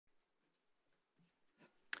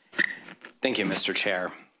Thank you, Mr.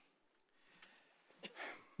 Chair.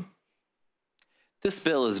 This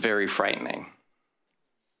bill is very frightening.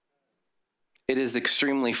 It is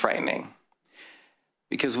extremely frightening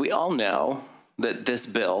because we all know that this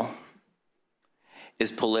bill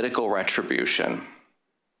is political retribution.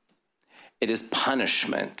 It is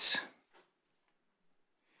punishment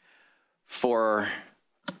for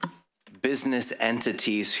business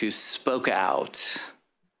entities who spoke out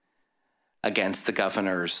against the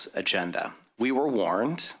governor's agenda. We were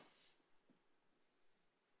warned.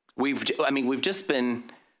 We've just been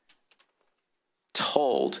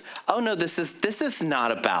told, oh no, this is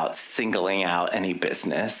not about singling out any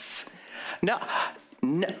business. No,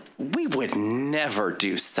 we would never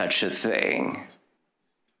do such a thing.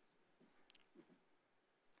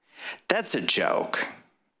 That's a joke.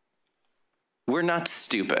 We're not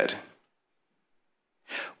stupid.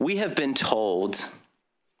 We have been told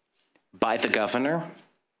by the governor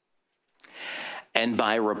and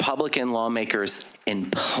by Republican lawmakers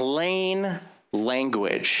in plain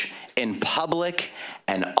language, in public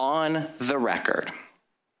and on the record,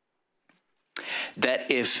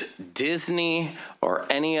 that if Disney or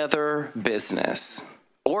any other business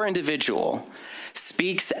or individual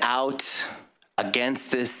speaks out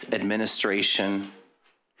against this administration,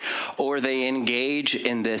 or they engage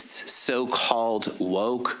in this so-called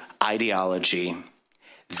woke ideology,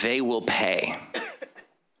 they will pay.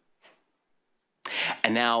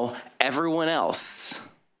 And now everyone else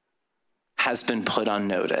has been put on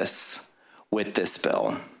notice with this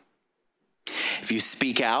bill. If you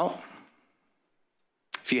speak out,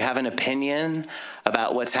 if you have an opinion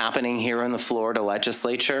about what's happening here in the Florida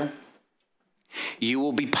legislature, you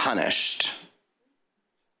will be punished.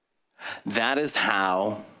 That is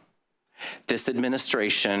how this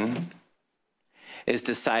administration is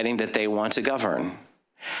deciding that they want to govern.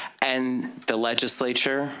 And the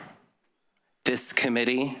legislature, this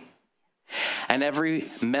committee, and every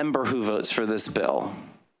member who votes for this bill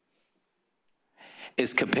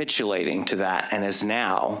is capitulating to that and is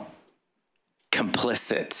now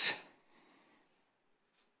complicit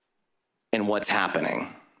in what's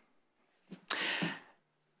happening.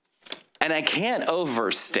 And I can't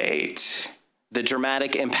overstate the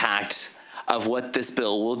dramatic impact of what this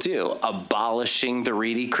bill will do, abolishing the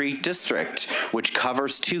Reedy Creek district, which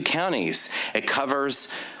covers 2 counties. It covers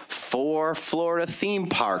 4 Florida theme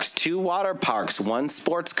parks, 2 water parks, 1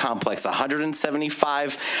 sports complex,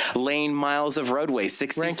 175 lane miles of roadway,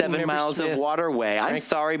 67 miles of waterway. I'm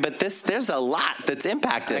sorry, but there's a lot that's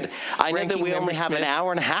impacted. I know that we only have an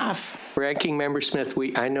hour and a half. Ranking Member Smith,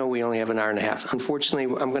 I know we only have an hour and a half.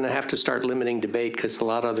 Unfortunately, I'm going to have to start limiting debate because a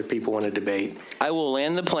lot of other people want to debate. I will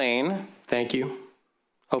land the plane. Thank you.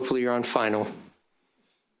 Hopefully you're on final.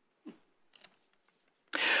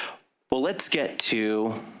 Well, let's get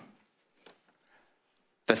to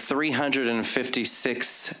the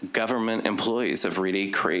 356 government employees of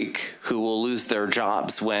Reedy Creek who will lose their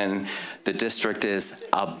jobs when the district is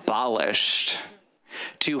abolished,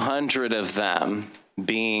 200 of them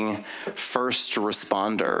being first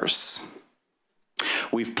responders.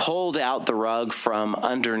 We've pulled out the rug from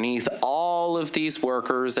underneath all of these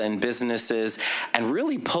workers and businesses and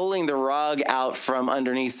really pulling the rug out from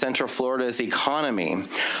underneath Central Florida's economy,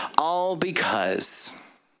 all because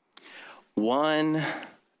one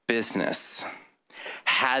business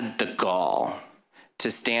had the gall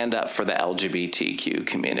to stand up for the LGBTQ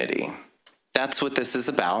community. That's what this is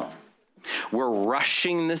about. We're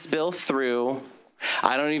rushing this bill through.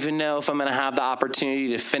 I don't even know if I'm going to have the opportunity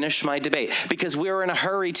to finish my debate because we're in a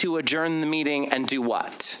hurry to adjourn the meeting and do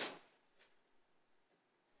what?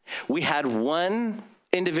 We had one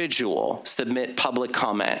individual submit public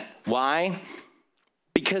comment. Why?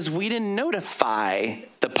 Because we didn't notify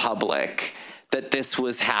the public that this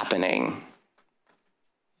was happening.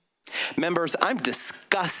 Members, I'm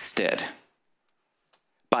disgusted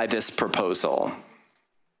by this proposal.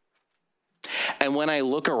 And when I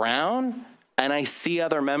look around and I see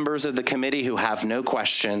other members of the committee who have no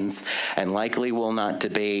questions and likely will not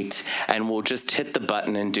debate and will just hit the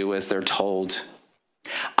button and do as they're told,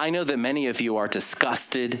 I know that many of you are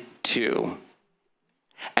disgusted too.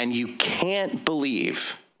 And you can't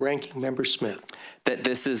believe, Ranking Member Smith, that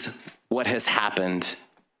this is what has happened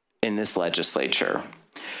in this legislature.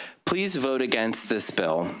 Please vote against this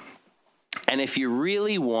bill. And if you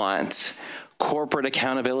really want corporate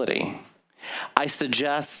accountability, I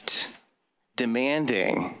suggest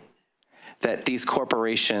demanding that these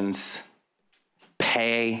corporations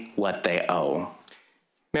pay what they owe.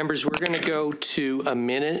 members, we're going to go to a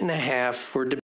minute and a half for debate.